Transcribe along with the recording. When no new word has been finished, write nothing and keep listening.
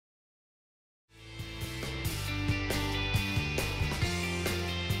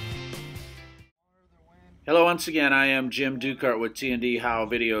Hello once again, I am Jim Dukart with T&D How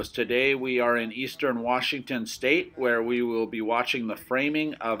Videos. Today we are in eastern Washington State where we will be watching the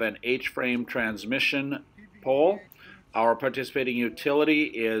framing of an H-frame transmission pole. Our participating utility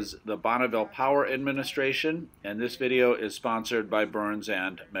is the Bonneville Power Administration, and this video is sponsored by Burns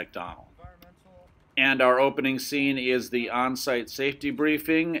and McDonnell. And our opening scene is the on-site safety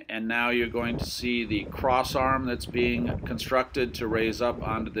briefing, and now you're going to see the cross arm that's being constructed to raise up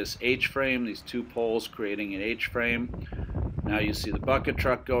onto this H-frame, these two poles creating an H-frame. Now you see the bucket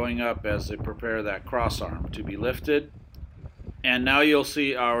truck going up as they prepare that cross arm to be lifted. And now you'll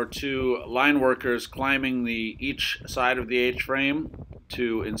see our two line workers climbing each side of the H-frame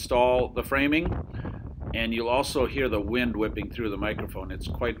to install the framing. And you'll also hear the wind whipping through the microphone. It's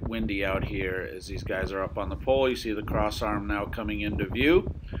quite windy out here as these guys are up on the pole. You see the cross arm now coming into view.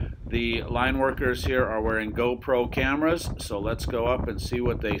 The line workers here are wearing GoPro cameras, so let's go up and see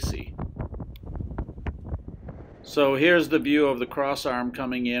what they see. So here's the view of the cross arm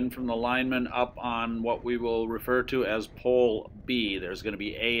coming in from the lineman up on what we will refer to as pole B. There's going to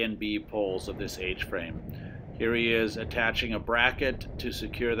be A and B poles of this H-frame. Here he is attaching a bracket to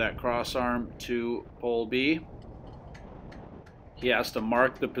secure that cross arm to pole B. He has to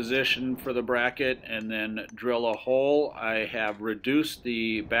mark the position for the bracket and then drill a hole. I have reduced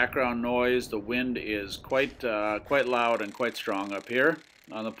the background noise. The wind is quite loud and quite strong up here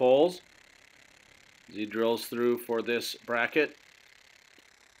on the poles as he drills through for this bracket.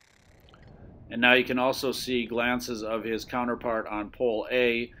 And now you can also see glances of his counterpart on pole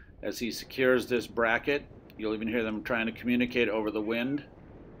A as he secures this bracket. You'll even hear them trying to communicate over the wind.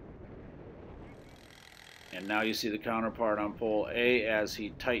 And now you see the counterpart on pole A as he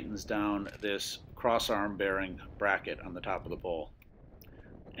tightens down this cross-arm bearing bracket on the top of the pole.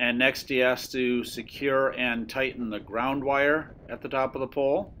 And next he has to secure and tighten the ground wire at the top of the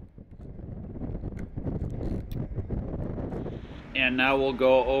pole. And now we'll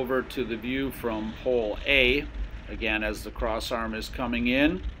go over to the view from pole A, again as the cross-arm is coming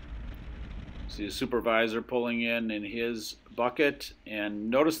in. See the supervisor pulling in his bucket, and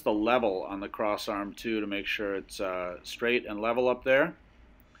notice the level on the cross arm too to make sure it's straight and level up there.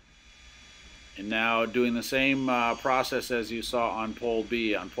 And now doing the same process as you saw on pole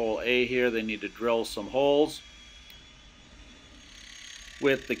B. On pole A here they need to drill some holes,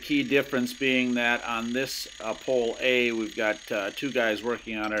 with the key difference being that on this pole A we've got two guys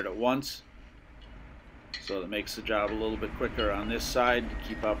working on it at once. So that makes the job a little bit quicker on this side to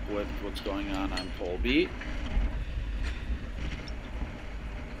keep up with what's going on pole B.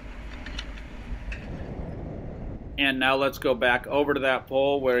 And now let's go back over to that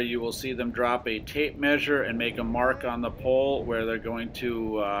pole where you will see them drop a tape measure and make a mark on the pole where they're going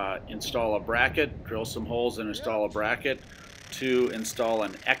to install a bracket, drill some holes and install a bracket to install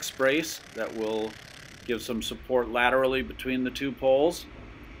an X-brace that will give some support laterally between the two poles.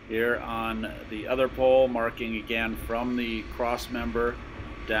 Here on the other pole, marking again from the cross member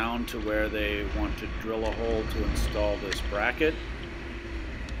down to where they want to drill a hole to install this bracket.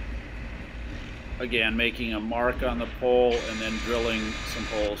 Again, making a mark on the pole and then drilling some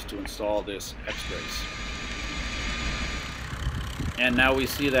holes to install this X-brace. And now we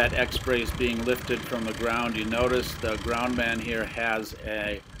see that X-brace being lifted from the ground. You notice the ground man here has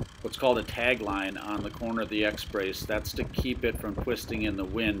what's called a tagline on the corner of the X-brace. That's to keep it from twisting in the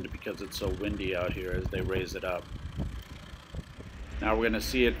wind because it's so windy out here as they raise it up. Now we're going to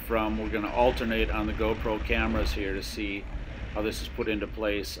see it we're going to alternate on the GoPro cameras here to see how this is put into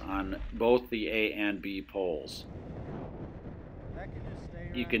place on both the A and B poles.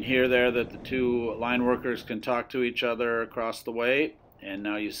 You can hear there that the two line workers can talk to each other across the way, and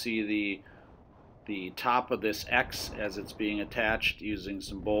now you see the top of this X as it's being attached using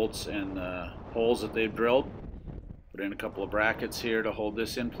some bolts and holes that they've drilled. Put in a couple of brackets here to hold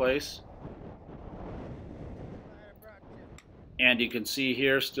this in place. And you can see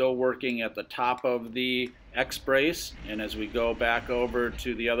here still working at the top of the X-brace, and as we go back over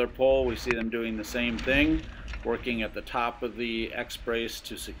to the other pole we see them doing the same thing, working at the top of the X-brace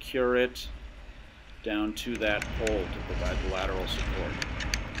to secure it down to that pole to provide the lateral support.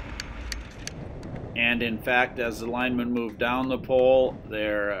 And in fact, as the linemen move down the pole,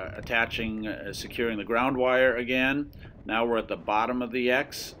 they're securing the ground wire again. Now we're at the bottom of the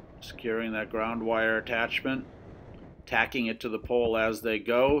X, securing that ground wire attachment, tacking it to the pole as they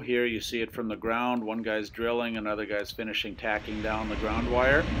go. Here you see it from the ground. One guy's drilling, another guy's finishing tacking down the ground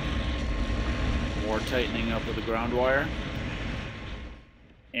wire. More tightening up of the ground wire.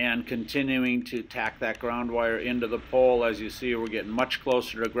 And continuing to tack that ground wire into the pole. As you see, we're getting much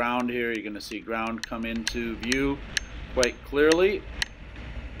closer to ground here. You're going to see ground come into view quite clearly.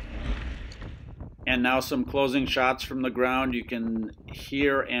 And now some closing shots from the ground. You can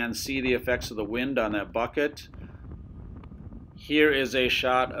hear and see the effects of the wind on that bucket. Here is a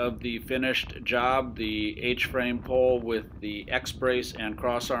shot of the finished job, the H-frame pole with the X-brace and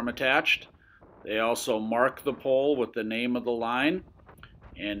crossarm attached. They also mark the pole with the name of the line.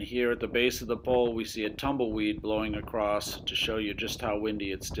 And here at the base of the pole we see a tumbleweed blowing across to show you just how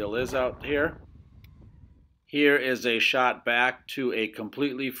windy it still is out here. Here is a shot back to a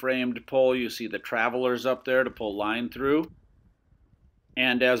completely framed pole. You see the travelers up there to pull line through.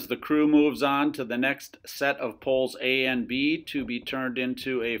 And as the crew moves on to the next set of poles A and B to be turned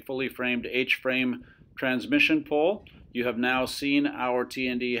into a fully framed H-frame transmission pole, you have now seen our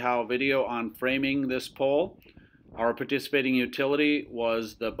T&D How video on framing this pole. Our participating utility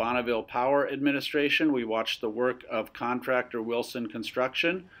was the Bonneville Power Administration. We watched the work of contractor Wilson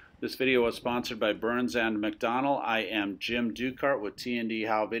Construction. This video was sponsored by Burns and McDonnell. I am Jim Dukart with T&D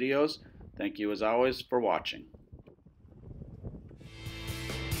How Videos. Thank you as always for watching.